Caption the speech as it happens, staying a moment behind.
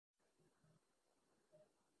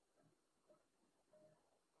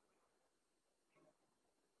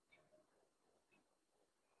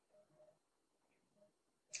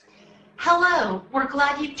Hello, we're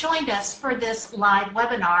glad you've joined us for this live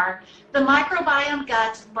webinar, The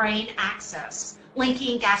Microbiome-Gut-Brain Axis,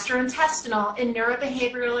 Linking Gastrointestinal and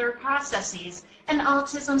Neurobehavioral Processes and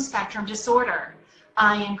Autism Spectrum Disorder.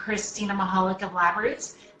 I am Christina Mahalik of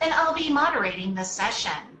Labroots, and I'll be moderating this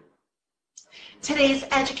session. Today's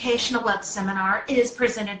educational web seminar is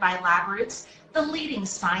presented by Labroots, the leading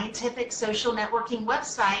scientific social networking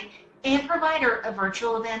website and provider of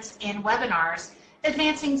virtual events and webinars,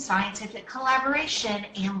 advancing scientific collaboration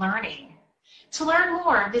and learning. To learn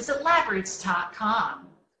more, visit labroots.com.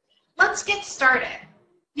 Let's get started.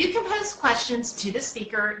 You can pose questions to the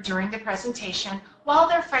speaker during the presentation while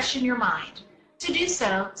they're fresh in your mind. To do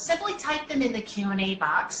so, simply type them in the Q&A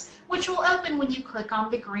box, which will open when you click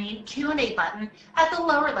on the green Q&A button at the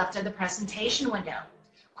lower left of the presentation window.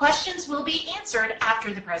 Questions will be answered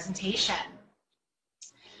after the presentation.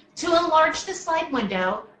 To enlarge the slide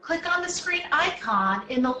window, click on the screen icon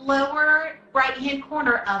in the lower right-hand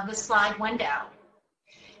corner of the slide window.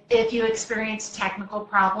 If you experience technical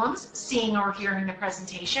problems seeing or hearing the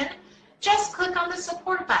presentation, just click on the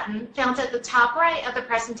support button found at the top right of the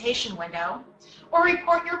presentation window, or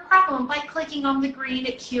report your problem by clicking on the green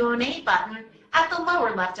Q&A button at the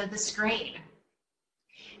lower left of the screen.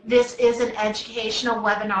 This is an educational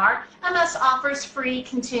webinar and thus offers free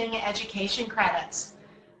continuing education credits.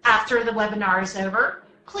 After the webinar is over,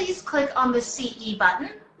 please click on the CE button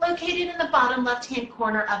located in the bottom left-hand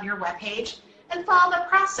corner of your webpage and follow the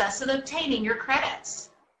process of obtaining your credits.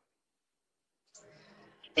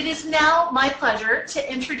 It is now my pleasure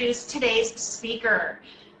to introduce today's speaker,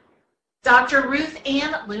 Dr.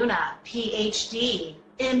 RuthAnn Luna, PhD,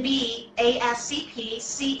 MB, ASCP,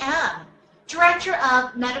 CM, Director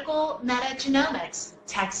of Medical Metagenomics,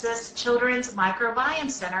 Texas Children's Microbiome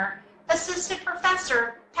Center, Assistant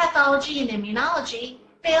Professor, Pathology and Immunology,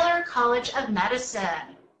 Baylor College of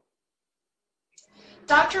Medicine.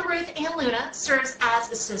 Dr. RuthAnn Luna serves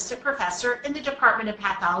as Assistant Professor in the Department of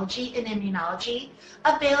Pathology and Immunology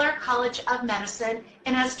of Baylor College of Medicine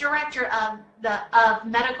and as Director of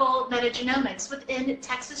Medical Metagenomics within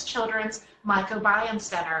Texas Children's Microbiome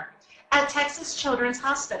Center at Texas Children's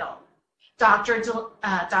Hospital. Dr.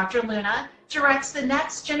 Luna directs the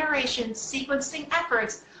next generation sequencing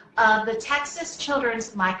efforts of the Texas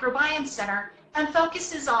Children's Microbiome Center and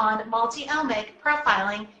focuses on multi-omic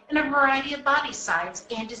profiling in a variety of body sites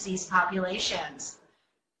and disease populations.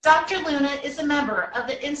 Dr. Luna is a member of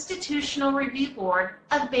the Institutional Review Board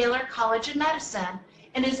of Baylor College of Medicine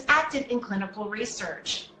and is active in clinical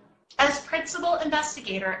research. As principal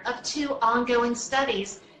investigator of 2 ongoing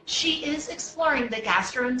studies, she is exploring the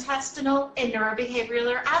gastrointestinal and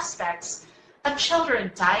neurobehavioral aspects of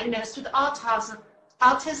children diagnosed with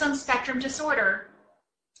autism spectrum disorder,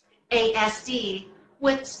 ASD,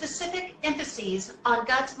 with specific emphases on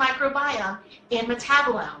gut microbiome and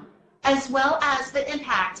metabolome, as well as the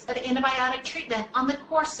impact of antibiotic treatment on the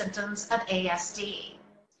core symptoms of ASD.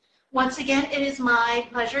 Once again, it is my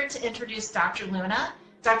pleasure to introduce Dr. Luna.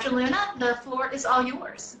 Dr. Luna, the floor is all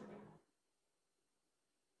yours.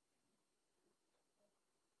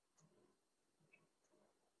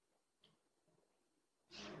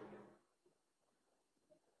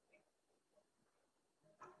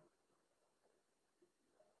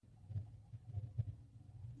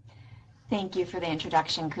 Thank you for the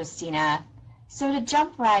introduction, Christina. So to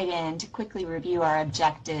jump right in to quickly review our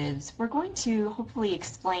objectives, we're going to hopefully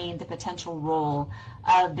explain the potential role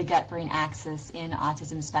of the gut-brain axis in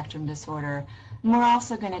autism spectrum disorder. And we're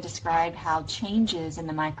also going to describe how changes in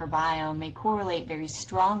the microbiome may correlate very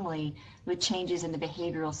strongly with changes in the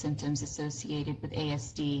behavioral symptoms associated with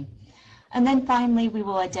ASD. And then finally, we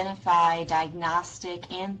will identify diagnostic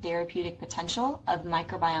and therapeutic potential of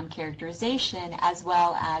microbiome characterization as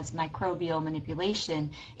well as microbial manipulation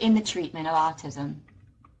in the treatment of autism.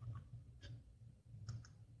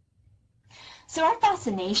 So our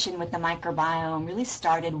fascination with the microbiome really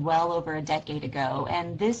started well over a decade ago,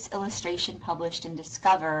 and this illustration published in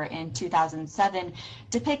Discover in 2007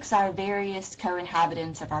 depicts our various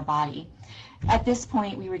co-inhabitants of our body. At this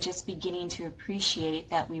point, we were just beginning to appreciate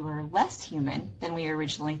that we were less human than we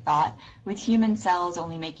originally thought, with human cells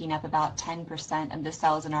only making up about 10% of the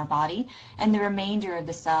cells in our body, and the remainder of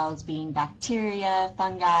the cells being bacteria,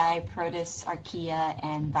 fungi, protists, archaea,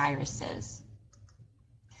 and viruses.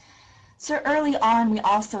 So early on, we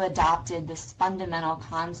also adopted this fundamental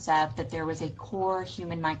concept that there was a core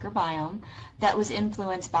human microbiome that was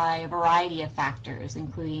influenced by a variety of factors,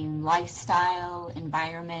 including lifestyle,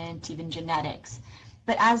 environment, even genetics.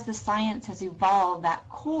 But as the science has evolved, that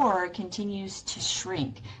core continues to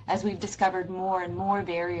shrink as we've discovered more and more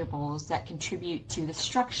variables that contribute to the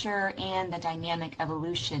structure and the dynamic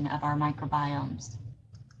evolution of our microbiomes.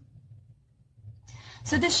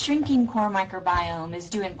 So this shrinking core microbiome is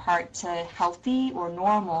due in part to healthy or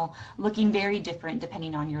normal looking very different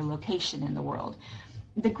depending on your location in the world.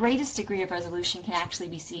 The greatest degree of resolution can actually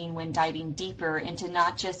be seen when diving deeper into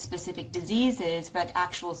not just specific diseases, but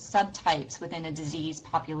actual subtypes within a disease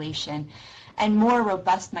population. And more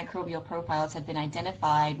robust microbial profiles have been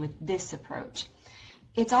identified with this approach.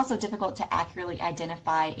 It's also difficult to accurately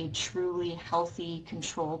identify a truly healthy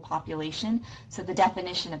control population. So the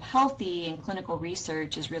definition of healthy in clinical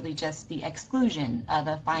research is really just the exclusion of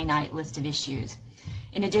a finite list of issues.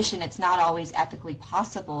 In addition, it's not always ethically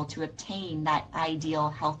possible to obtain that ideal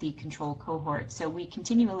healthy control cohort. So we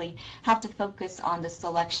continually have to focus on the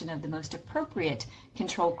selection of the most appropriate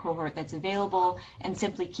control cohort that's available and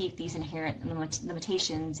simply keep these inherent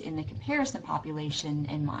limitations in the comparison population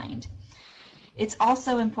in mind. It's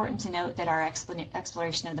also important to note that our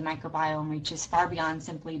exploration of the microbiome reaches far beyond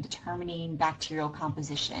simply determining bacterial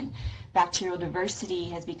composition. Bacterial diversity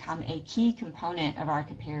has become a key component of our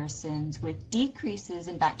comparisons, with decreases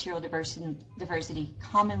in bacterial diversity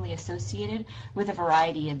commonly associated with a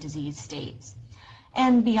variety of disease states.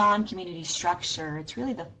 And beyond community structure, it's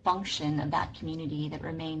really the function of that community that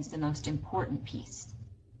remains the most important piece.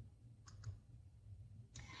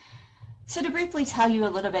 So to briefly tell you a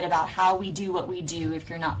little bit about how we do what we do, if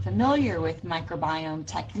you're not familiar with microbiome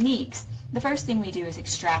techniques, the first thing we do is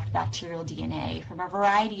extract bacterial DNA from a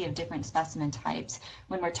variety of different specimen types.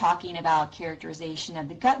 When we're talking about characterization of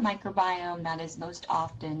the gut microbiome, that is most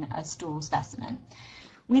often a stool specimen.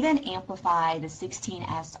 We then amplify the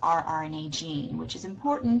 16S rRNA gene, which is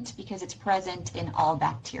important because it's present in all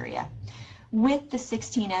bacteria. With the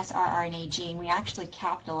 16S rRNA gene, we actually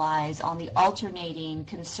capitalize on the alternating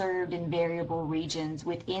conserved and variable regions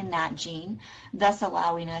within that gene, thus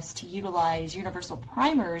allowing us to utilize universal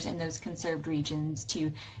primers in those conserved regions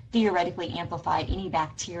to theoretically amplify any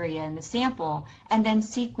bacteria in the sample, and then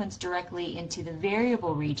sequence directly into the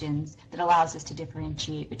variable regions that allows us to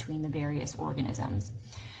differentiate between the various organisms.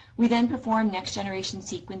 We then perform next-generation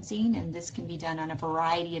sequencing, and this can be done on a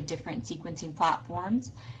variety of different sequencing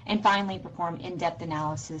platforms, and finally perform in-depth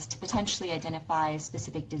analysis to potentially identify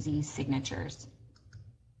specific disease signatures.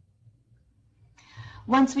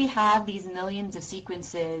 Once we have these millions of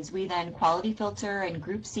sequences, we then quality filter and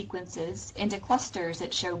group sequences into clusters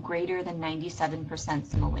that show greater than 97%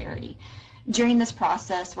 similarity. During this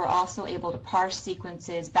process, we're also able to parse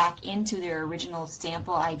sequences back into their original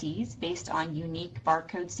sample IDs based on unique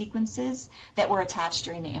barcode sequences that were attached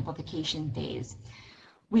during the amplification phase.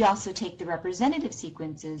 We also take the representative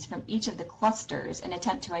sequences from each of the clusters and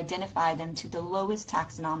attempt to identify them to the lowest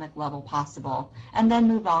taxonomic level possible, and then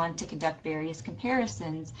move on to conduct various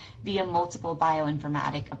comparisons via multiple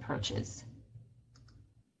bioinformatic approaches.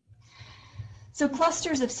 So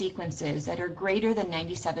clusters of sequences that are greater than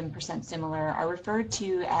 97% similar are referred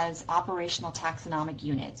to as operational taxonomic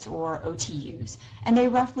units, or OTUs, and they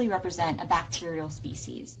roughly represent a bacterial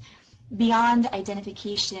species. Beyond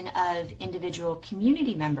identification of individual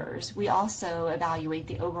community members, we also evaluate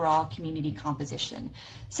the overall community composition.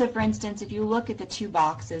 So for instance, if you look at the two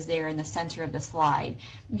boxes there in the center of the slide,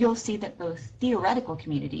 you'll see that both theoretical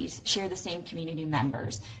communities share the same community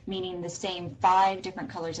members, meaning the same 5 different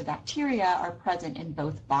colors of bacteria are present in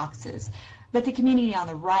both boxes. But the community on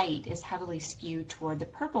the right is heavily skewed toward the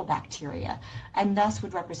purple bacteria, and thus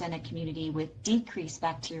would represent a community with decreased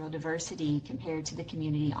bacterial diversity compared to the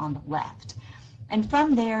community on the left. And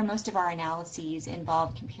from there, most of our analyses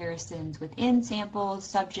involve comparisons within samples,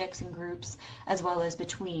 subjects, and groups, as well as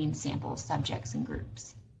between samples, subjects, and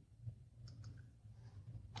groups.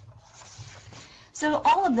 So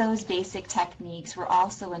all of those basic techniques were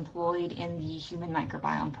also employed in the Human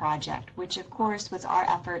Microbiome Project, which of course was our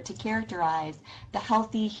effort to characterize the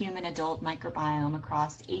healthy human adult microbiome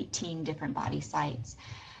across 18 different body sites.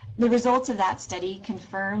 The results of that study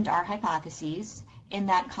confirmed our hypotheses in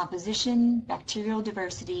that composition, bacterial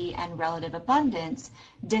diversity, and relative abundance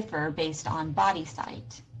differ based on body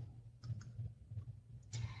site.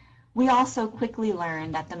 We also quickly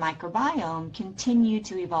learned that the microbiome continued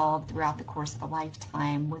to evolve throughout the course of a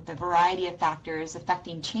lifetime, with a variety of factors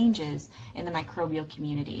affecting changes in the microbial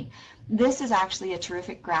community. This is actually a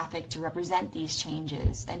terrific graphic to represent these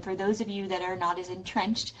changes, and for those of you that are not as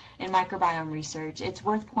entrenched in microbiome research, it's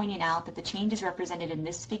worth pointing out that the changes represented in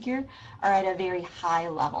this figure are at a very high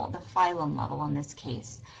level, the phylum level in this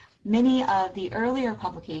case. Many of the earlier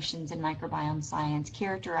publications in microbiome science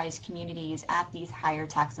characterized communities at these higher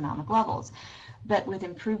taxonomic levels. But with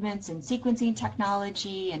improvements in sequencing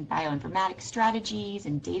technology and bioinformatics strategies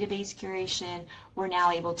and database curation, we're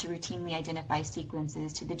now able to routinely identify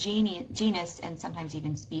sequences to the genus and sometimes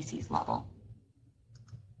even species level.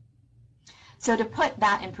 So to put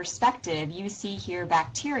that in perspective, you see here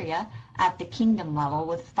bacteria at the kingdom level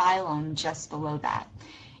with phylum just below that.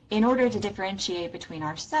 In order to differentiate between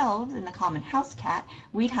ourselves and the common house cat,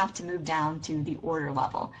 we'd have to move down to the order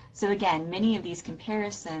level. So again, many of these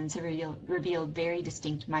comparisons have revealed very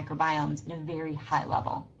distinct microbiomes at a very high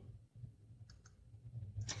level.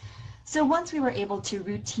 So once we were able to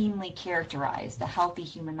routinely characterize the healthy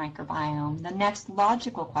human microbiome, the next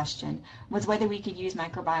logical question was whether we could use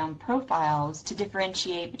microbiome profiles to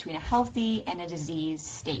differentiate between a healthy and a diseased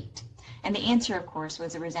state. And the answer, of course,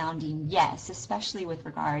 was a resounding yes, especially with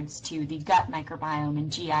regards to the gut microbiome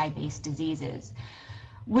and GI-based diseases.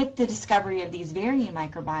 With the discovery of these varying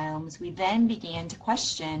microbiomes, we then began to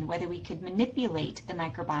question whether we could manipulate the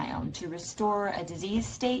microbiome to restore a diseased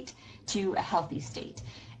state to a healthy state.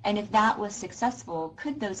 And if that was successful,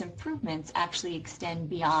 could those improvements actually extend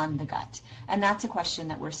beyond the gut? And that's a question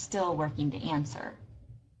that we're still working to answer.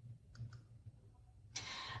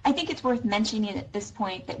 I think it's worth mentioning at this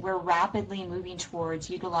point that we're rapidly moving towards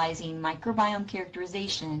utilizing microbiome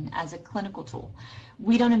characterization as a clinical tool.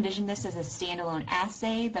 We don't envision this as a standalone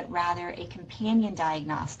assay, but rather a companion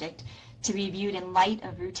diagnostic to be viewed in light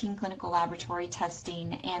of routine clinical laboratory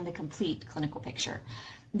testing and the complete clinical picture.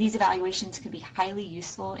 These evaluations could be highly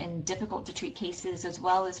useful in difficult to treat cases as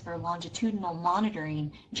well as for longitudinal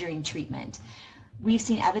monitoring during treatment. We've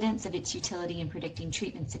seen evidence of its utility in predicting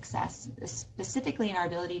treatment success, specifically in our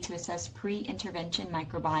ability to assess pre-intervention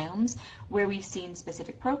microbiomes, where we've seen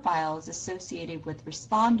specific profiles associated with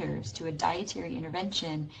responders to a dietary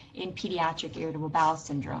intervention in pediatric irritable bowel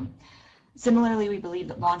syndrome. Similarly, we believe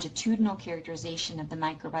that longitudinal characterization of the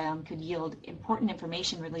microbiome could yield important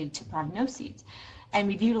information related to prognoses. And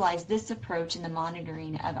we've utilized this approach in the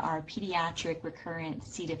monitoring of our pediatric recurrent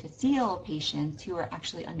C. difficile patients who are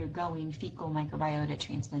actually undergoing fecal microbiota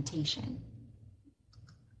transplantation.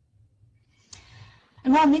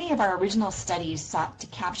 And while many of our original studies sought to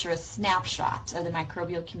capture a snapshot of the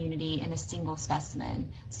microbial community in a single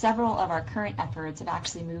specimen, several of our current efforts have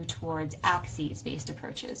actually moved towards axes-based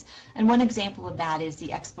approaches. And one example of that is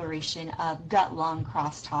the exploration of gut-lung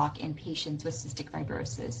crosstalk in patients with cystic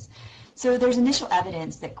fibrosis. So there's initial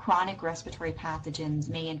evidence that chronic respiratory pathogens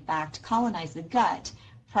may in fact colonize the gut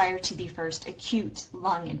prior to the first acute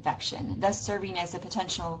lung infection, thus serving as a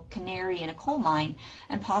potential canary in a coal mine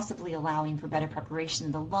and possibly allowing for better preparation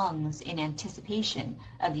of the lungs in anticipation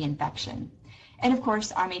of the infection. And of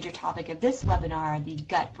course, our major topic of this webinar, the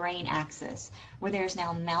gut-brain axis, where there's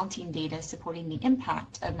now mounting data supporting the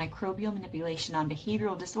impact of microbial manipulation on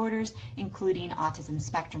behavioral disorders, including autism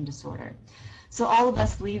spectrum disorder. So all of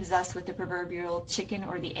us leaves us with the proverbial chicken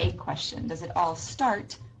or the egg question. Does it all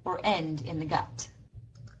start or end in the gut?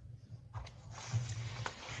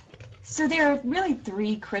 So there are really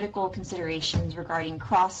three critical considerations regarding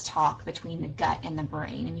crosstalk between the gut and the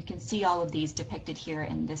brain, and you can see all of these depicted here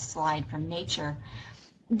in this slide from Nature.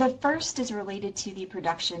 The first is related to the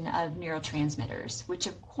production of neurotransmitters, which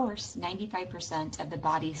of course 95% of the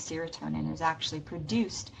body's serotonin is actually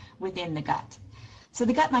produced within the gut. So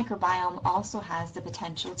the gut microbiome also has the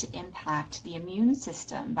potential to impact the immune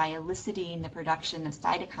system by eliciting the production of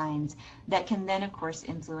cytokines that can then of course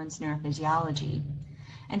influence neurophysiology.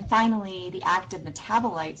 And finally, the active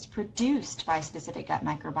metabolites produced by specific gut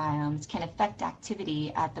microbiomes can affect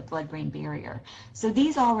activity at the blood-brain barrier. So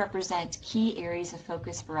these all represent key areas of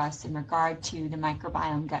focus for us in regard to the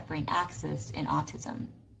microbiome-gut-brain axis in autism.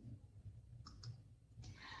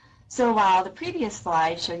 So while the previous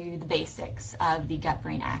slide showed you the basics of the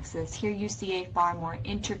gut-brain axis, here you see a far more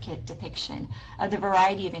intricate depiction of the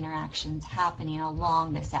variety of interactions happening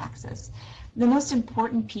along this axis. The most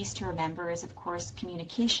important piece to remember is, of course,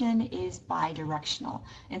 communication is bidirectional,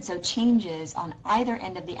 and so changes on either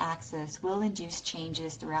end of the axis will induce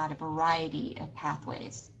changes throughout a variety of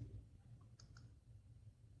pathways.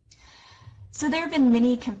 So there have been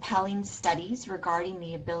many compelling studies regarding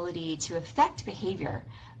the ability to affect behavior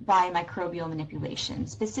by microbial manipulation.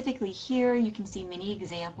 Specifically here, you can see many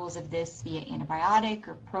examples of this via antibiotic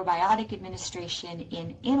or probiotic administration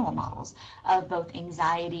in animal models of both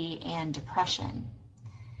anxiety and depression.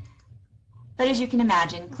 But as you can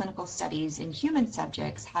imagine, clinical studies in human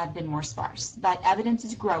subjects have been more sparse, but evidence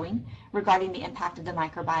is growing regarding the impact of the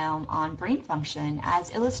microbiome on brain function,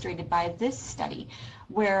 as illustrated by this study,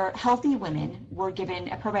 where healthy women were given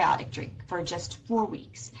a probiotic drink for just 4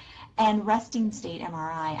 weeks. and resting state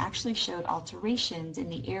MRI actually showed alterations in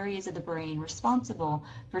the areas of the brain responsible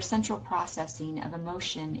for central processing of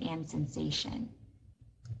emotion and sensation.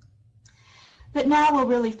 But now we'll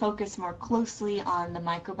really focus more closely on the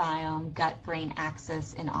microbiome-gut-brain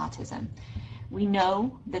axis in autism. We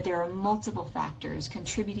know that there are multiple factors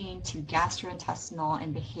contributing to gastrointestinal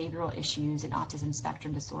and behavioral issues in autism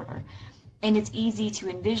spectrum disorder. And it's easy to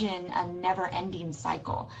envision a never-ending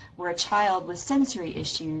cycle where a child with sensory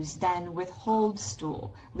issues then withholds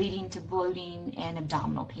stool, leading to bloating and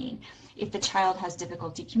abdominal pain. If the child has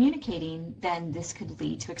difficulty communicating, then this could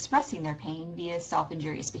lead to expressing their pain via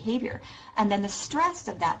self-injurious behavior. And then the stress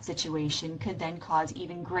of that situation could then cause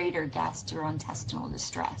even greater gastrointestinal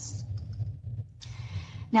distress.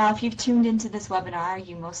 Now, if you've tuned into this webinar,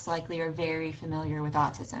 you most likely are very familiar with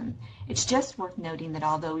autism. It's just worth noting that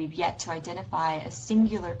although we've yet to identify a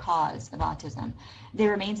singular cause of autism,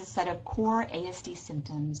 there remains a set of core ASD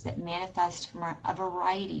symptoms that manifest from a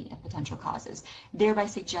variety of potential causes, thereby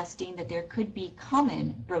suggesting that there could be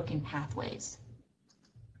common broken pathways.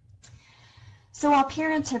 So while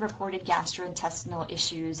parents have reported gastrointestinal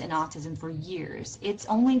issues in autism for years, it's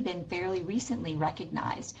only been fairly recently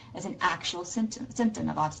recognized as an actual symptom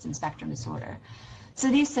of autism spectrum disorder. So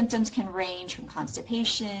these symptoms can range from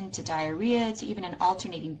constipation to diarrhea to even an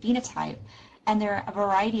alternating phenotype, and there are a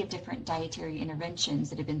variety of different dietary interventions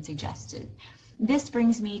that have been suggested. This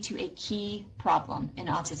brings me to a key problem in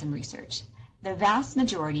autism research. The vast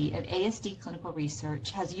majority of ASD clinical research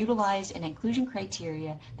has utilized an inclusion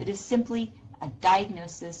criteria that is simply a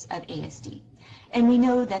diagnosis of ASD. And we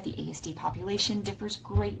know that the ASD population differs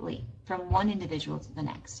greatly from one individual to the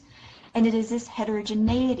next. And it is this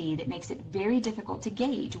heterogeneity that makes it very difficult to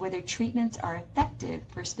gauge whether treatments are effective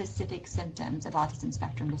for specific symptoms of autism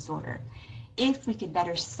spectrum disorder. If we could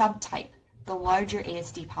better subtype the larger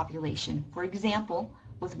ASD population, for example,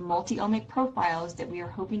 with multi-omic profiles that we are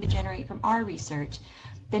hoping to generate from our research,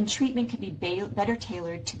 then treatment could be better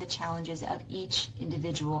tailored to the challenges of each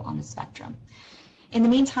individual on the spectrum. In the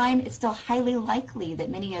meantime, it's still highly likely that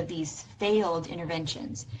many of these failed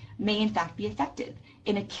interventions may in fact be effective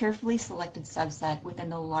in a carefully selected subset within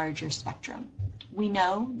the larger spectrum. We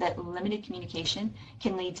know that limited communication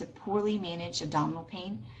can lead to poorly managed abdominal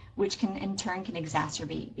pain, which can in turn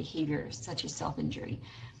exacerbate behaviors such as self-injury.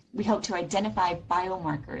 We hope to identify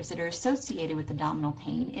biomarkers that are associated with abdominal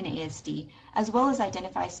pain in ASD, as well as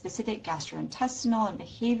identify specific gastrointestinal and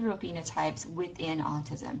behavioral phenotypes within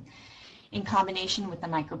autism. In combination with the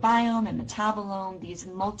microbiome and metabolome, these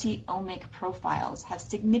multi-omic profiles have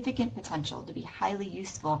significant potential to be highly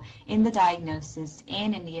useful in the diagnosis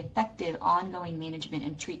and in the effective ongoing management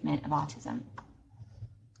and treatment of autism.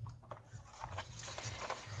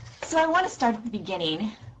 So I want to start at the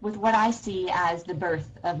beginning with what I see as the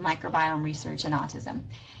birth of microbiome research in autism.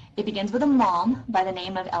 It begins with a mom by the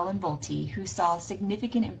name of Ellen Bolte, who saw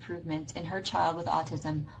significant improvement in her child with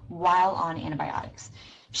autism while on antibiotics.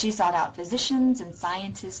 She sought out physicians and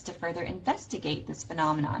scientists to further investigate this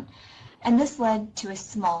phenomenon, and this led to a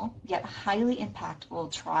small yet highly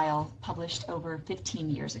impactful trial published over 15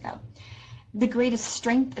 years ago. The greatest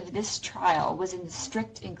strength of this trial was in the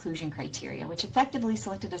strict inclusion criteria, which effectively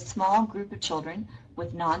selected a small group of children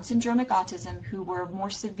with non-syndromic autism who were more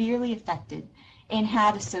severely affected and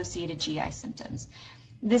had associated GI symptoms.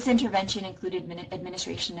 This intervention included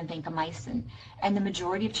administration of vancomycin, and the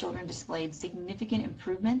majority of children displayed significant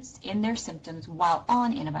improvements in their symptoms while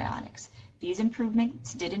on antibiotics. These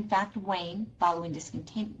improvements did in fact wane following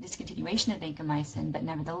discontinuation of vancomycin, but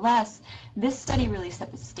nevertheless, this study really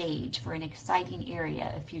set the stage for an exciting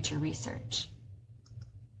area of future research.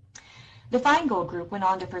 The Feingold group went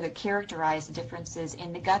on to further characterize the differences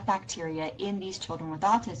in the gut bacteria in these children with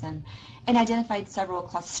autism and identified several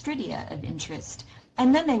Clostridia of interest,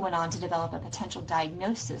 and then they went on to develop a potential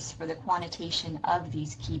diagnosis for the quantitation of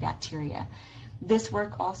these key bacteria. This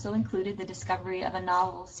work also included the discovery of a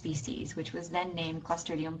novel species, which was then named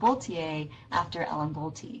Clostridium boltiae after Ellen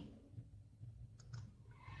Bolte.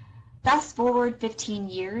 Fast forward 15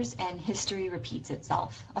 years and history repeats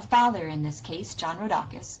itself. A father, in this case, John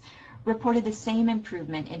Rodakis, reported the same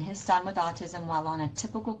improvement in his son with autism while on a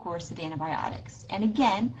typical course of antibiotics, and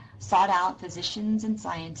again sought out physicians and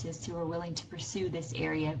scientists who were willing to pursue this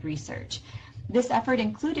area of research. This effort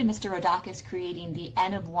included Mr. Rodakis creating the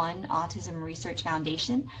N of 1 Autism Research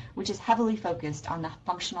Foundation, which is heavily focused on the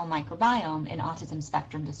functional microbiome in autism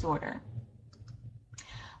spectrum disorder.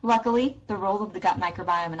 Luckily, the role of the gut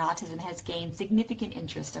microbiome in autism has gained significant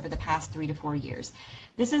interest over the past 3 to 4 years.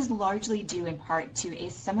 This is largely due in part to a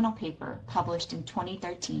seminal paper published in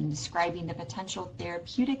 2013 describing the potential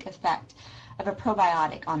therapeutic effect of a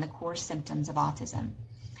probiotic on the core symptoms of autism.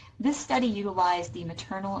 This study utilized the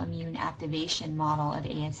maternal immune activation model of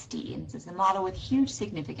ASD, and this is a model with huge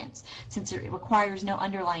significance since it requires no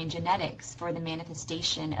underlying genetics for the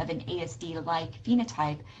manifestation of an ASD-like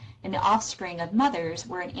phenotype in the offspring of mothers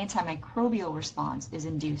where an antimicrobial response is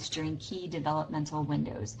induced during key developmental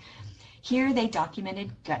windows. Here they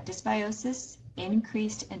documented gut dysbiosis,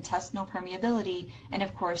 increased intestinal permeability, and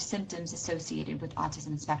of course symptoms associated with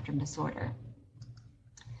autism spectrum disorder.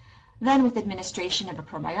 Then with administration of a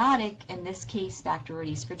probiotic, in this case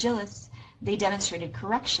Bacteroides fragilis, they demonstrated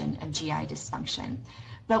correction of GI dysfunction.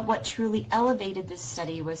 But what truly elevated this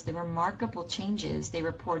study was the remarkable changes they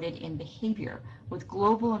reported in behavior, with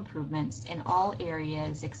global improvements in all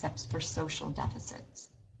areas except for social deficits.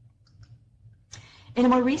 In a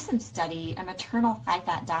more recent study, a maternal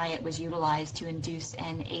high-fat diet was utilized to induce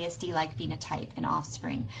an ASD-like phenotype in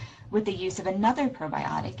offspring. With the use of another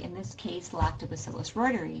probiotic, in this case Lactobacillus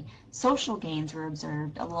reuteri, social gains were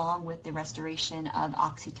observed along with the restoration of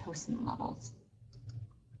oxytocin levels.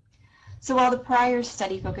 So while the prior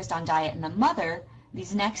study focused on diet in the mother,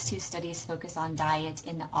 these next two studies focus on diet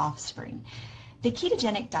in the offspring. The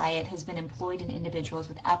ketogenic diet has been employed in individuals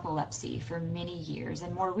with epilepsy for many years,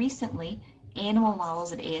 and more recently, animal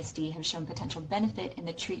models of ASD have shown potential benefit in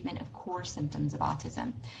the treatment of core symptoms of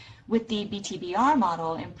autism. With the BTBR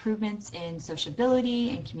model, improvements in sociability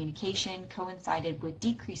and communication coincided with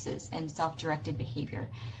decreases in self-directed behavior.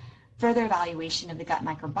 Further evaluation of the gut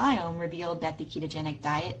microbiome revealed that the ketogenic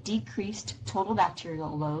diet decreased total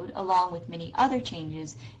bacterial load along with many other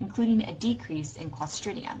changes, including a decrease in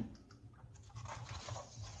Clostridium.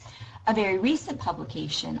 A very recent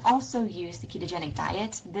publication also used the ketogenic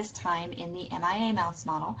diet, this time in the MIA mouse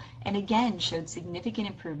model, and again showed significant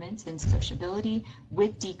improvements in sociability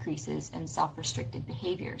with decreases in self-restricted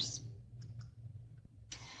behaviors.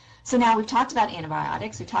 So now we've talked about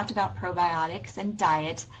antibiotics, we've talked about probiotics and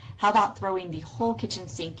diet. How about throwing the whole kitchen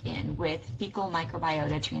sink in with fecal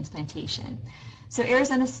microbiota transplantation? So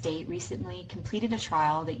Arizona State recently completed a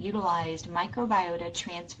trial that utilized microbiota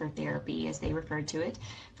transfer therapy, as they referred to it,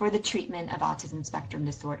 for the treatment of autism spectrum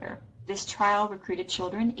disorder. This trial recruited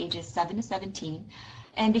children ages 7 to 17,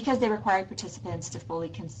 and because they required participants to fully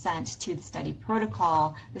consent to the study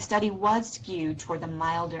protocol, the study was skewed toward the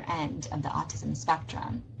milder end of the autism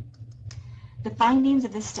spectrum. The findings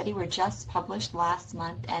of this study were just published last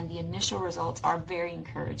month, and the initial results are very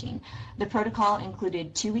encouraging. The protocol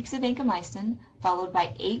included 2 weeks of vancomycin, followed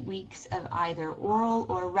by 8 weeks of either oral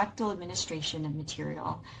or rectal administration of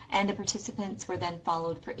material, and the participants were then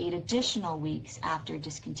followed for 8 additional weeks after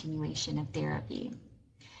discontinuation of therapy.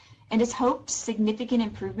 And as hoped, significant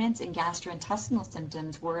improvements in gastrointestinal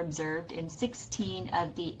symptoms were observed in 16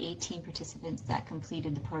 of the 18 participants that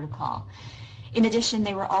completed the protocol. In addition,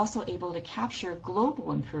 they were also able to capture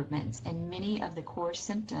global improvements in many of the core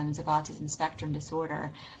symptoms of autism spectrum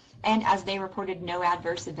disorder. And as they reported no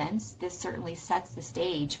adverse events, this certainly sets the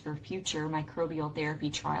stage for future microbial therapy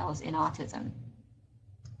trials in autism.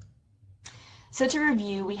 So to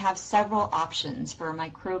review, we have several options for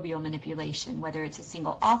microbial manipulation, whether it's a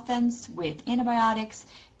single offense with antibiotics,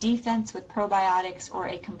 defense with probiotics, or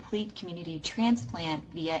a complete community transplant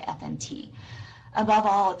via FMT. Above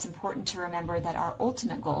all, it's important to remember that our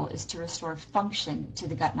ultimate goal is to restore function to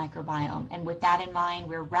the gut microbiome, and with that in mind,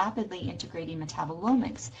 we're rapidly integrating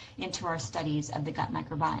metabolomics into our studies of the gut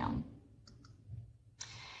microbiome.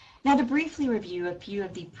 Now, to briefly review a few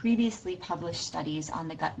of the previously published studies on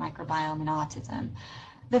the gut microbiome and autism.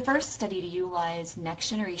 The first study to utilize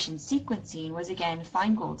next-generation sequencing was again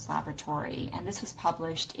Feingold's laboratory, and this was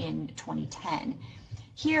published in 2010.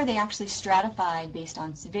 Here they actually stratified based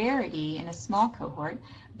on severity in a small cohort,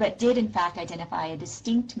 but did in fact identify a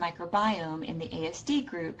distinct microbiome in the ASD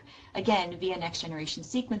group, again via next-generation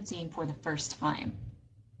sequencing for the first time.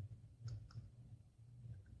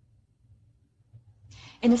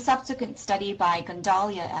 In a subsequent study by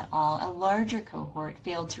Gondalia et al., a larger cohort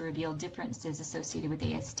failed to reveal differences associated with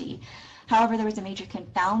ASD. However, there was a major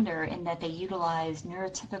confounder in that they utilized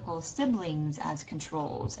neurotypical siblings as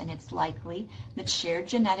controls, and it's likely that shared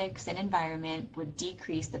genetics and environment would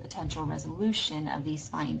decrease the potential resolution of these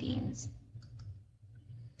findings.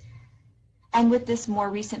 And with this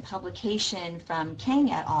more recent publication from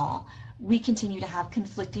Kang et al., we continue to have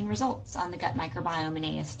conflicting results on the gut microbiome in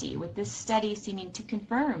ASD, with this study seeming to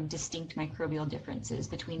confirm distinct microbial differences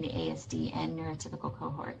between the ASD and neurotypical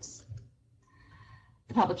cohorts.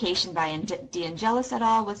 The publication by DeAngelis et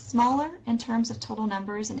al. Was smaller in terms of total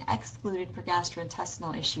numbers and excluded for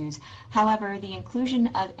gastrointestinal issues. However, the inclusion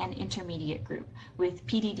of an intermediate group with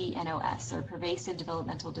PDD-NOS, or pervasive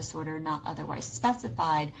developmental disorder not otherwise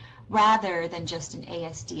specified, rather than just an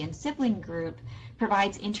ASD and sibling group,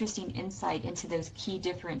 provides interesting insight into those key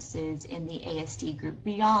differences in the ASD group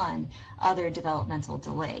beyond other developmental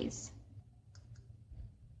delays.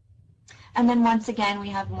 And then once again, we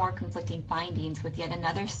have more conflicting findings with yet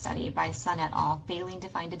another study by Sun et al. Failing to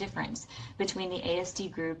find a difference between the ASD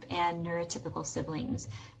group and neurotypical siblings.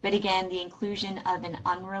 But again, the inclusion of an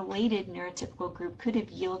unrelated neurotypical group could have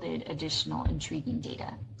yielded additional intriguing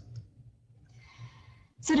data.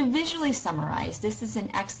 So to visually summarize, this is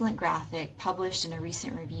an excellent graphic published in a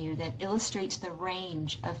recent review that illustrates the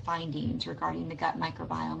range of findings regarding the gut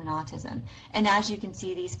microbiome and autism. And as you can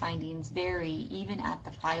see, these findings vary even at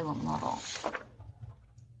the phylum level.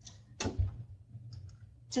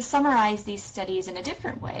 To summarize these studies in a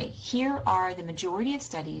different way, here are the majority of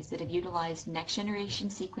studies that have utilized next-generation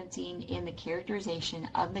sequencing in the characterization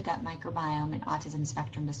of the gut microbiome and autism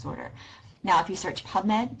spectrum disorder. Now, if you search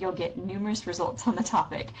PubMed, you'll get numerous results on the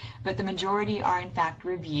topic, but the majority are in fact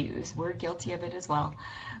reviews. We're guilty of it as well,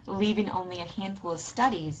 leaving only a handful of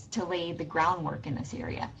studies to lay the groundwork in this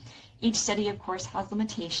area. Each study, of course, has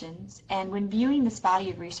limitations, and when viewing this body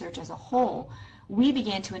of research as a whole, we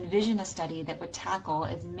began to envision a study that would tackle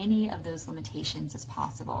as many of those limitations as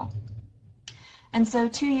possible. And so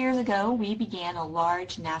 2 years ago, we began a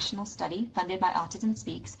large national study funded by Autism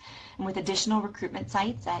Speaks, and with additional recruitment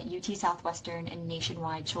sites at UT Southwestern and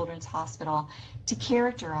Nationwide Children's Hospital to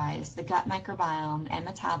characterize the gut microbiome and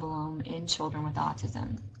metabolome in children with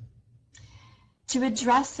autism. To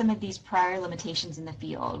address some of these prior limitations in the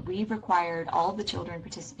field, we've required all the children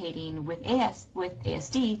participating with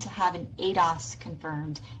ASD to have an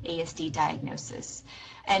ADOS-confirmed ASD diagnosis.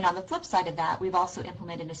 And on the flip side of that, we've also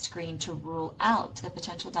implemented a screen to rule out the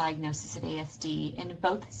potential diagnosis of ASD in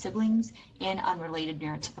both siblings and unrelated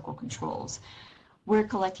neurotypical controls. We're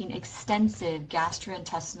collecting extensive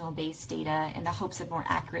gastrointestinal-based data in the hopes of more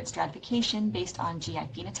accurate stratification based on GI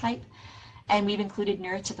phenotype, and we've included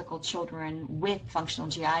neurotypical children with functional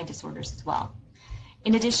GI disorders as well.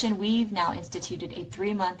 In addition, we've now instituted a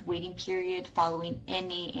 3-month waiting period following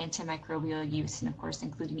any antimicrobial use, and of course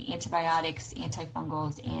including antibiotics,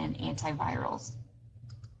 antifungals, and antivirals.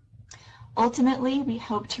 Ultimately, we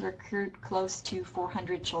hope to recruit close to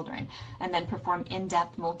 400 children and then perform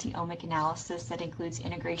in-depth multi-omic analysis that includes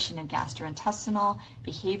integration of gastrointestinal,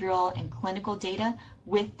 behavioral, and clinical data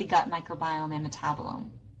with the gut microbiome and metabolome.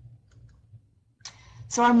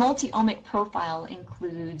 So our multi-omic profile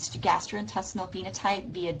includes gastrointestinal phenotype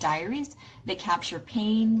via diaries that capture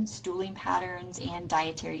pain, stooling patterns, and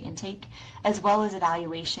dietary intake, as well as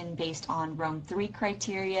evaluation based on Rome 3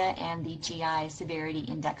 criteria and the GI Severity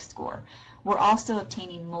Index score. We're also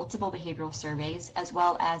obtaining multiple behavioral surveys, as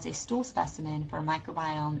well as a stool specimen for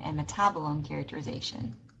microbiome and metabolome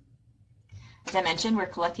characterization. As I mentioned, we're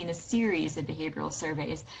collecting a series of behavioral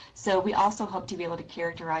surveys, so we also hope to be able to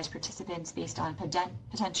characterize participants based on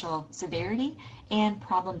potential severity and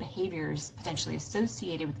problem behaviors potentially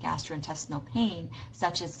associated with gastrointestinal pain,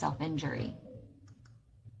 such as self-injury.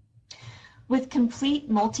 With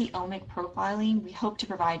complete multi-omic profiling, we hope to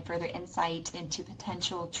provide further insight into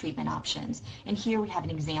potential treatment options, and here we have an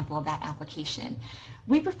example of that application.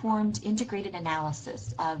 We performed integrated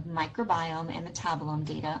analysis of microbiome and metabolome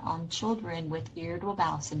data on children with irritable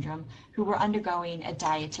bowel syndrome who were undergoing a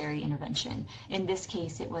dietary intervention. In this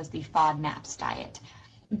case, it was the FODMAPs diet.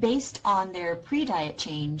 Based on their pre-diet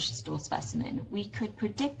change stool specimen, we could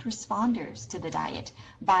predict responders to the diet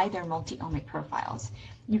by their multi-omic profiles.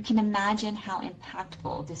 You can imagine how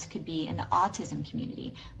impactful this could be in the autism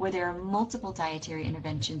community, where there are multiple dietary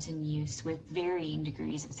interventions in use with varying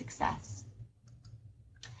degrees of success.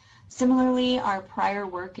 Similarly, our prior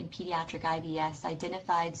work in pediatric IBS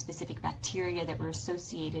identified specific bacteria that were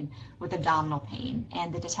associated with abdominal pain,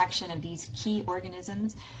 and the detection of these key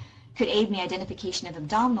organisms could aid in the identification of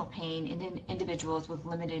abdominal pain in individuals with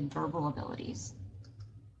limited verbal abilities.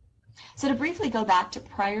 So to briefly go back to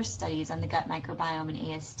prior studies on the gut microbiome and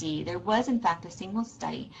ASD, there was in fact a single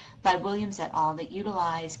study by Williams et al. That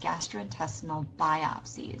utilized gastrointestinal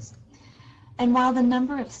biopsies. And while the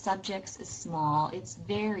number of subjects is small, it's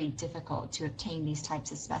very difficult to obtain these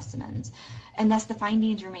types of specimens, and thus the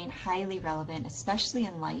findings remain highly relevant, especially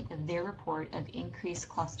in light of their report of increased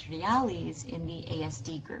Clostridioides in the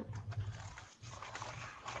ASD group.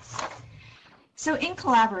 So in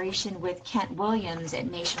collaboration with Kent Williams at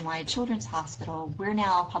Nationwide Children's Hospital, we're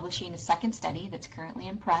now publishing a second study that's currently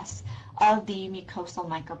in press of the mucosal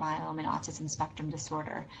microbiome in autism spectrum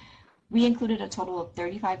disorder. We included a total of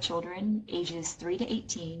 35 children ages 3 to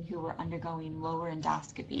 18 who were undergoing lower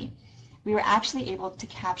endoscopy. We were actually able to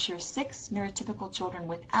capture 6 neurotypical children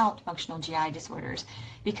without functional GI disorders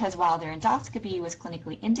because while their endoscopy was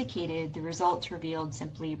clinically indicated, the results revealed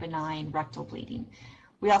simply benign rectal bleeding.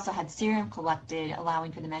 We also had serum collected,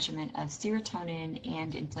 allowing for the measurement of serotonin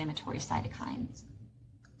and inflammatory cytokines.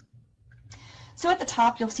 So at the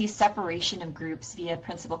top, you'll see separation of groups via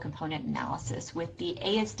principal component analysis, with the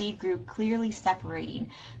ASD group clearly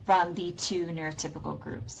separating from the 2 neurotypical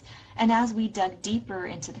groups. And as we dug deeper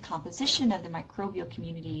into the composition of the microbial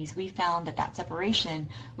communities, we found that that separation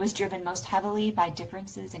was driven most heavily by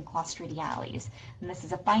differences in Clostridiales. And this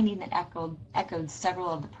is a finding that echoed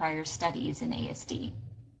several of the prior studies in ASD.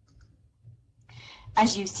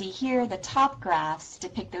 As you see here, the top graphs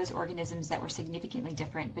depict those organisms that were significantly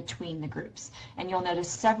different between the groups. And you'll notice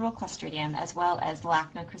several Clostridium as well as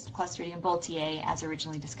Lachnoclostridium boltiae as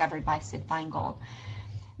originally discovered by Sid Feingold.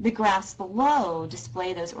 The graphs below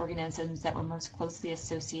display those organisms that were most closely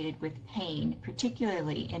associated with pain,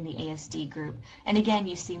 particularly in the ASD group. And again,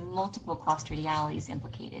 you see multiple Clostridiales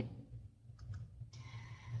implicated.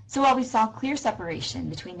 So while we saw clear separation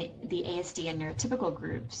between the ASD and neurotypical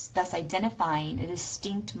groups, thus identifying a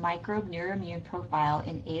distinct microbe-neuroimmune profile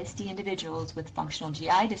in ASD individuals with functional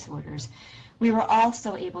GI disorders, we were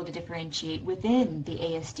also able to differentiate within the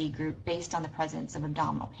ASD group based on the presence of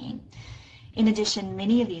abdominal pain. In addition,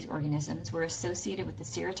 many of these organisms were associated with the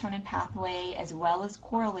serotonin pathway as well as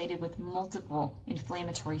correlated with multiple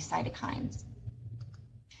inflammatory cytokines.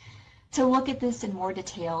 To look at this in more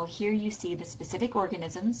detail, here you see the specific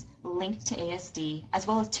organisms linked to ASD, as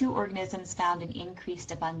well as 2 organisms found in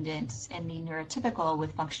increased abundance in the neurotypical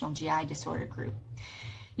with functional GI disorder group.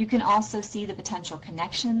 You can also see the potential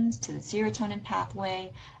connections to the serotonin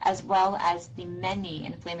pathway, as well as the many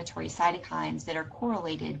inflammatory cytokines that are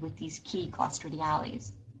correlated with these key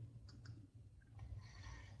Clostridiales.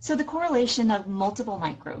 So the correlation of multiple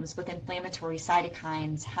microbes with inflammatory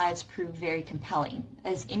cytokines has proved very compelling,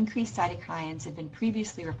 as increased cytokines have been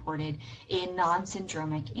previously reported in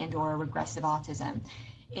non-syndromic and/or regressive autism.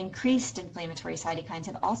 Increased inflammatory cytokines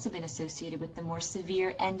have also been associated with the more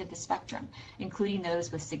severe end of the spectrum, including those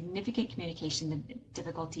with significant communication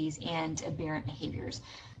difficulties and aberrant behaviors.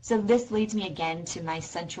 So this leads me again to my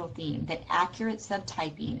central theme that accurate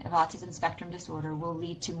subtyping of autism spectrum disorder will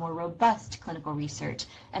lead to more robust clinical research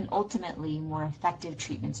and ultimately more effective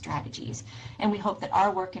treatment strategies. And we hope that our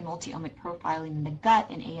work in multi-omic profiling in the gut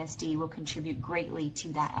in ASD will contribute greatly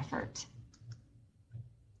to that effort.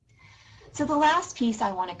 So the last piece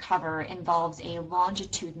I want to cover involves a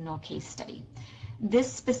longitudinal case study.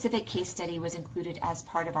 This specific case study was included as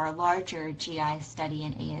part of our larger GI study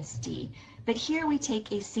in ASD, but here we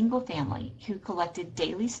take a single family who collected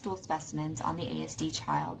daily stool specimens on the ASD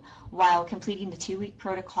child while completing the 2-week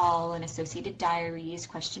protocol and associated diaries,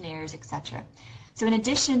 questionnaires, etc. So in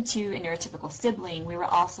addition to a neurotypical sibling, we were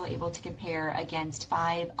also able to compare against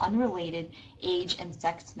 5 unrelated age and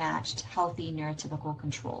sex matched healthy neurotypical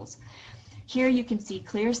controls. Here you can see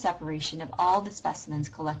clear separation of all the specimens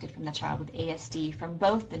collected from the child with ASD from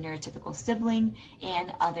both the neurotypical sibling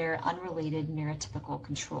and other unrelated neurotypical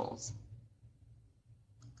controls.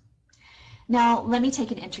 Now, let me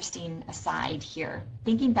take an interesting aside here.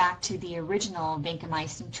 Thinking back to the original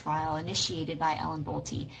vancomycin trial initiated by Ellen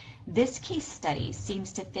Bolte, this case study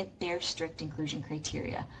seems to fit their strict inclusion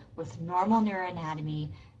criteria with normal neuroanatomy,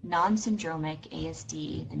 non-syndromic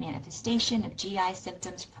ASD, the manifestation of GI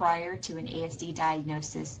symptoms prior to an ASD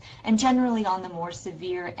diagnosis, and generally on the more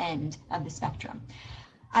severe end of the spectrum.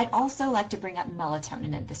 I'd also like to bring up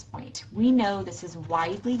melatonin at this point. We know this is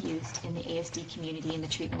widely used in the ASD community in the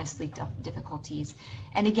treatment of sleep difficulties,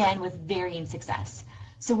 and again with varying success.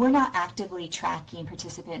 So we're not actively tracking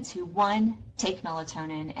participants who, 1, take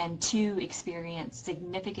melatonin, and 2, experience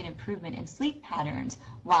significant improvement in sleep patterns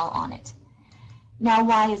while on it. Now,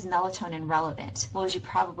 why is melatonin relevant? Well, as you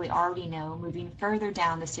probably already know, moving further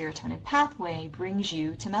down the serotonin pathway brings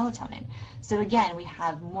you to melatonin. So again, we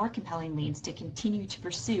have more compelling leads to continue to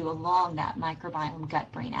pursue along that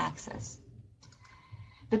microbiome-gut-brain axis.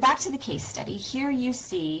 But back to the case study, here you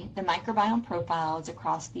see the microbiome profiles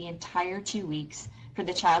across the entire 2 weeks for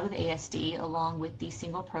the child with ASD, along with the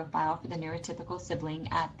single profile for the neurotypical sibling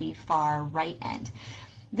at the far right end.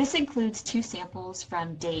 This includes 2 samples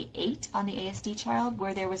from day 8 on the ASD child,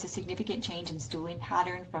 where there was a significant change in stooling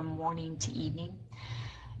pattern from morning to evening.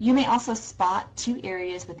 You may also spot two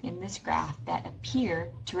areas within this graph that appear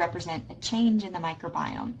to represent a change in the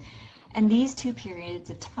microbiome. And these two periods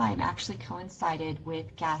of time actually coincided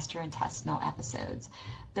with gastrointestinal episodes,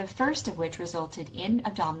 the first of which resulted in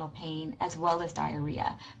abdominal pain as well as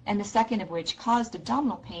diarrhea, and the second of which caused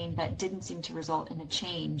abdominal pain but didn't seem to result in a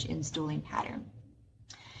change in stooling pattern.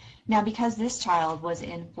 Now, because this child was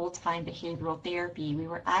in full-time behavioral therapy, we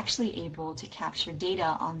were actually able to capture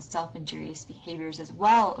data on self-injurious behaviors as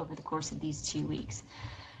well over the course of these 2 weeks.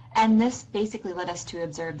 And this basically led us to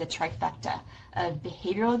observe the trifecta of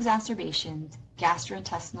behavioral exacerbations,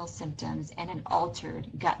 gastrointestinal symptoms, and an altered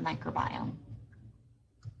gut microbiome.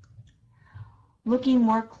 Looking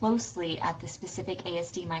more closely at the specific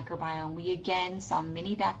ASD microbiome, we again saw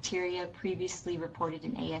many bacteria previously reported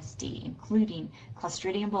in ASD, including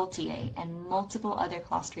Clostridium baltea and multiple other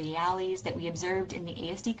Clostridiales that we observed in the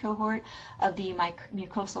ASD cohort of the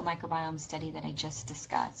mucosal microbiome study that I just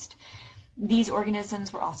discussed. These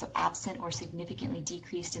organisms were also absent or significantly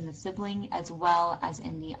decreased in the sibling as well as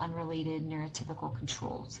in the unrelated neurotypical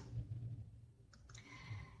controls.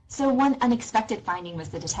 So one unexpected finding was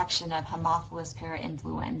the detection of Haemophilus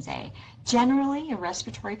parainfluenzae, generally a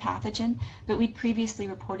respiratory pathogen, but we'd previously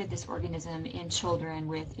reported this organism in children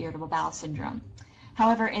with irritable bowel syndrome.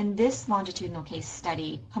 However, in this longitudinal case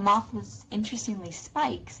study, Haemophilus interestingly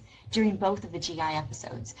spikes during both of the GI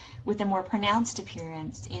episodes, with a more pronounced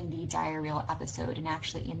appearance in the diarrheal episode and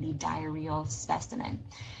actually in the diarrheal specimen.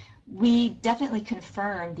 We definitely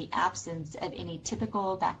confirmed the absence of any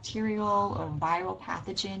typical bacterial or viral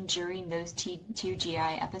pathogen during those two GI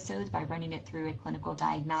episodes by running it through a clinical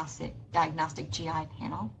diagnostic GI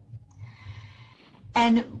panel.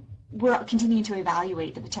 And we're continuing to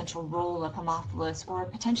evaluate the potential role of Haemophilus or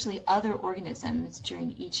potentially other organisms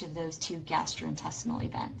during each of those two gastrointestinal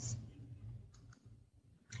events.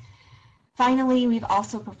 Finally, we've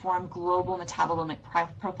also performed global metabolomic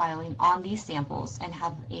profiling on these samples and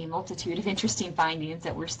have a multitude of interesting findings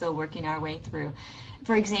that we're still working our way through.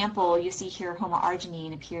 For example, you see here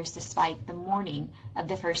homoarginine appears to spike the morning of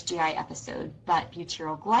the first GI episode, but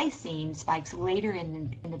butyrylglycine spikes later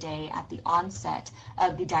in the day at the onset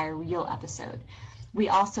of the diarrheal episode. We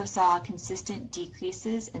also saw consistent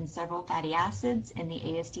decreases in several fatty acids in the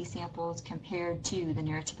ASD samples compared to the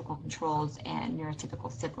neurotypical controls and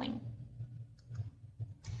neurotypical sibling.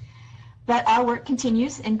 But our work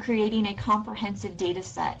continues in creating a comprehensive data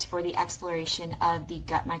set for the exploration of the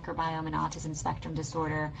gut microbiome and autism spectrum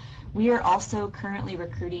disorder. We are also currently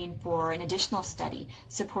recruiting for an additional study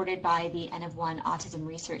supported by the N-of-1 Autism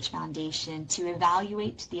Research Foundation to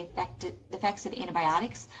evaluate the effects of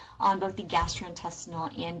antibiotics on both the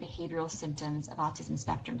gastrointestinal and behavioral symptoms of autism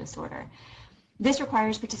spectrum disorder. This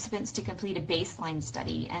requires participants to complete a baseline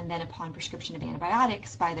study, and then upon prescription of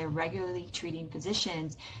antibiotics by their regularly treating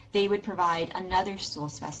physicians, they would provide another stool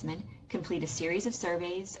specimen, complete a series of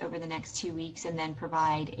surveys over the next 2 weeks, and then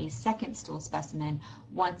provide a second stool specimen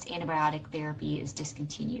once antibiotic therapy is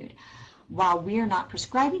discontinued. While we are not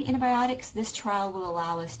prescribing antibiotics, this trial will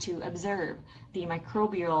allow us to observe the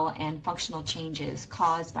microbial and functional changes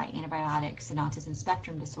caused by antibiotics in autism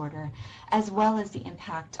spectrum disorder, as well as the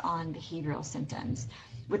impact on behavioral symptoms,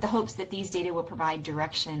 with the hopes that these data will provide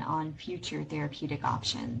direction on future therapeutic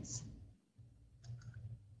options.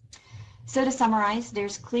 So to summarize,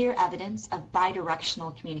 there's clear evidence of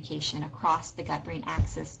bidirectional communication across the gut-brain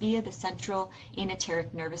axis via the central and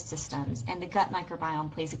enteric nervous systems, and the gut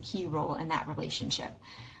microbiome plays a key role in that relationship.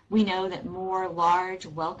 We know that more large,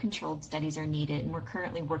 well-controlled studies are needed, and we're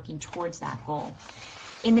currently working towards that goal.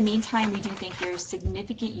 In the meantime, we do think there's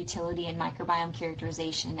significant utility in microbiome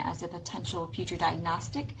characterization as a potential future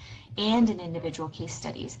diagnostic and in individual case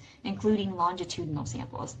studies, including longitudinal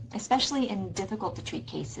samples, especially in difficult to treat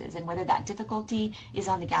cases, and whether that difficulty is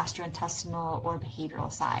on the gastrointestinal or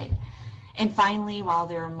behavioral side. And finally, while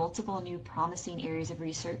there are multiple new promising areas of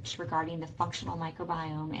research regarding the functional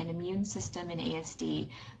microbiome and immune system in ASD,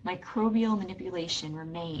 microbial manipulation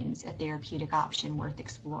remains a therapeutic option worth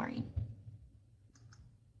exploring.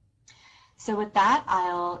 So with that,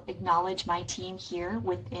 I'll acknowledge my team here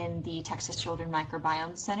within the Texas Children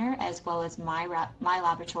Microbiome Center, as well as my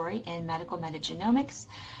laboratory in medical metagenomics,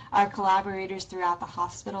 our collaborators throughout the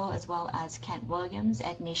hospital, as well as Kent Williams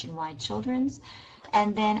at Nationwide Children's,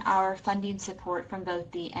 and then our funding support from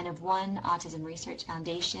both the N-of-1 Autism Research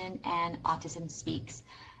Foundation and Autism Speaks.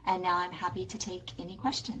 And now I'm happy to take any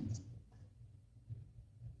questions.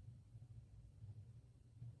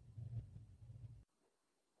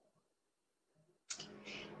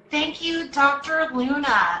 Thank you, Dr.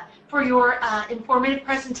 Luna, for your informative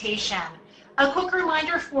presentation. A quick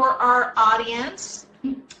reminder for our audience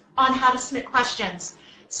on how to submit questions.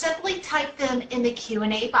 simply type them in the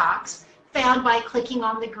Q&A box found by clicking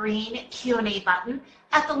on the green Q&A button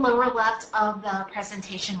at the lower left of the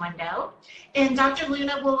presentation window. And Dr.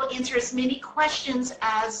 Luna will answer as many questions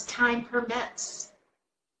as time permits.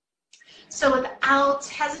 So without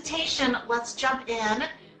hesitation, let's jump in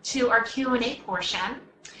to our Q&A portion.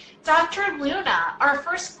 Dr. Luna, our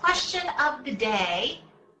first question of the day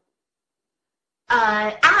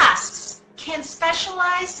asks, can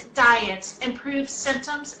specialized diets improve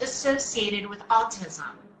symptoms associated with autism?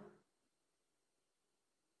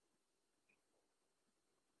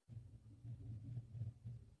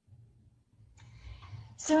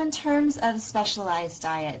 So in terms of specialized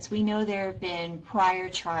diets, we know there have been prior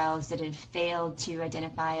trials that have failed to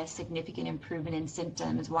identify a significant improvement in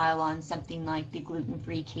symptoms while on something like the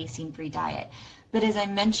gluten-free, casein-free diet. But as I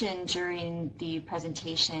mentioned during the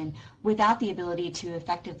presentation, without the ability to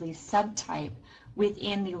effectively subtype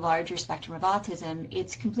within the larger spectrum of autism,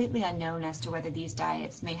 it's completely unknown as to whether these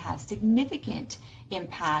diets may have significant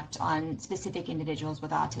impact on specific individuals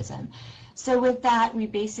with autism. So with that, we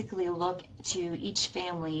basically look to each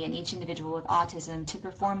family and each individual with autism to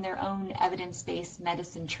perform their own evidence-based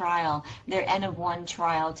medicine trial, their N-of-1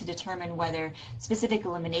 trial, to determine whether specific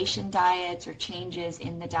elimination diets or changes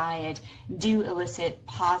in the diet do elicit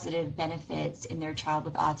positive benefits in their child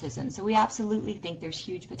with autism. So we absolutely think there's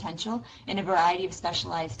huge potential in a variety of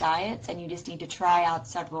specialized diets, and you just need to try out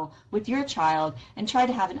several with your child and try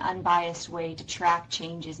to have an unbiased way to track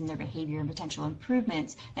changes in their behavior and potential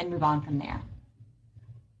improvements and move on from there.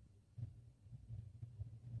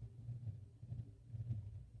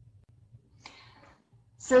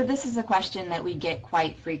 So this is a question that we get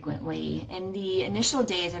quite frequently. In the initial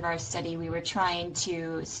days of our study, we were trying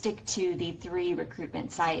to stick to the 3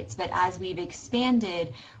 recruitment sites, but as we've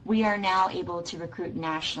expanded, we are now able to recruit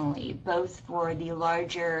nationally, both for the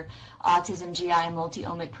larger autism GI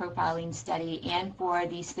multi-omic profiling study and for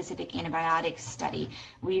the specific antibiotics study.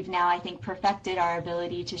 We've now, I think, perfected our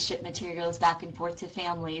ability to ship materials back and forth to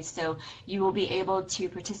families, so you will be able to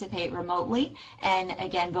participate remotely, and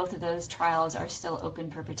again, both of those trials are still open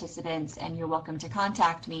for participants, and you're welcome to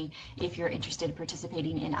contact me if you're interested in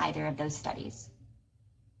participating in either of those studies.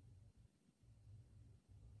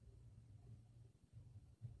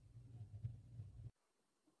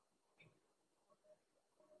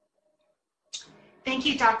 Thank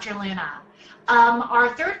you, Dr. Luna.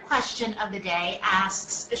 Our third question of the day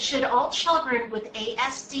asks, should all children with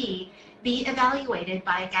ASD be evaluated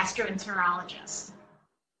by a gastroenterologist?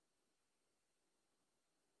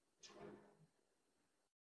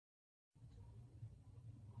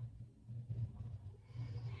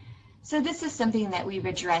 So this is something that we've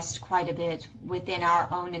addressed quite a bit within our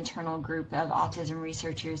own internal group of autism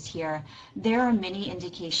researchers here. There are many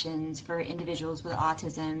indications for individuals with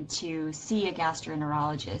autism to see a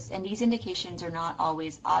gastroenterologist, and these indications are not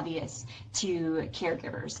always obvious to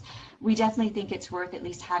caregivers. We definitely think it's worth at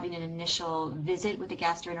least having an initial visit with a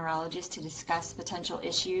gastroenterologist to discuss potential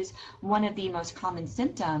issues. One of the most common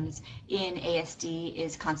symptoms in ASD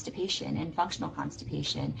is constipation and functional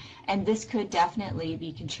constipation, and this could definitely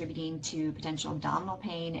be contributing to potential abdominal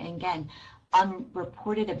pain, and again,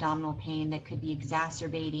 unreported abdominal pain that could be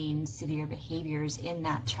exacerbating severe behaviors in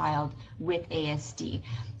that child with ASD.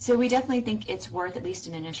 So we definitely think it's worth at least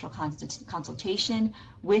an initial consultation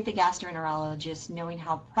with a gastroenterologist, knowing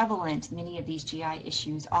how prevalent many of these GI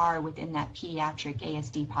issues are within that pediatric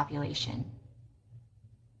ASD population.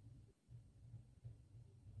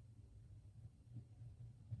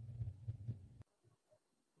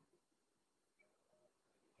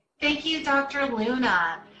 Thank you, Dr.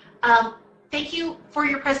 Luna. Thank you for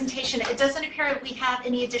your presentation. It doesn't appear that we have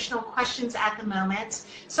any additional questions at the moment,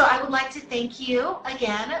 so I would like to thank you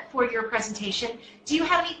again for your presentation. Do you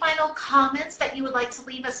have any final comments that you would like to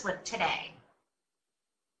leave us with today?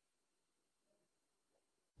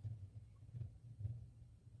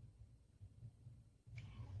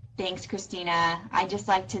 Thanks, Christina. I'd just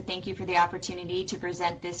like to thank you for the opportunity to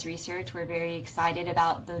present this research. We're very excited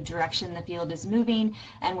about the direction the field is moving,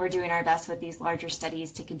 and we're doing our best with these larger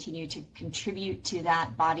studies to continue to contribute to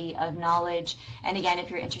that body of knowledge. And again,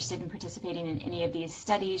 if you're interested in participating in any of these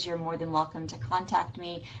studies, you're more than welcome to contact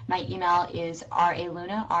me. My email is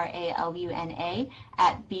raluna, R-A-L-U-N-A,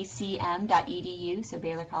 @bcm.edu, so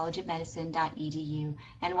Baylor College of Medicine.edu.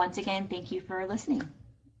 And once again, thank you for listening.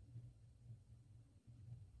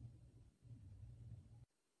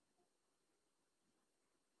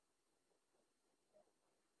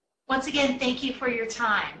 Once again, thank you for your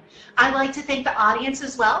time. I'd like to thank the audience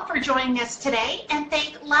as well for joining us today, and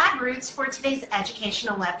thank Labroots for today's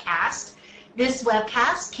educational webcast. This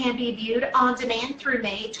webcast can be viewed on demand through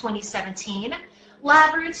May 2017.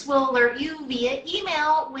 Labroots will alert you via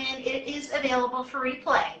email when it is available for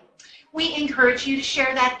replay. We encourage you to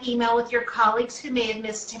share that email with your colleagues who may have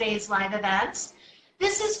missed today's live event.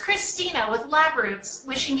 This is Christina with Labroots,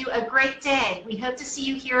 wishing you a great day. We hope to see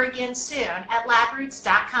you here again soon at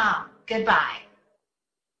labroots.com. Goodbye.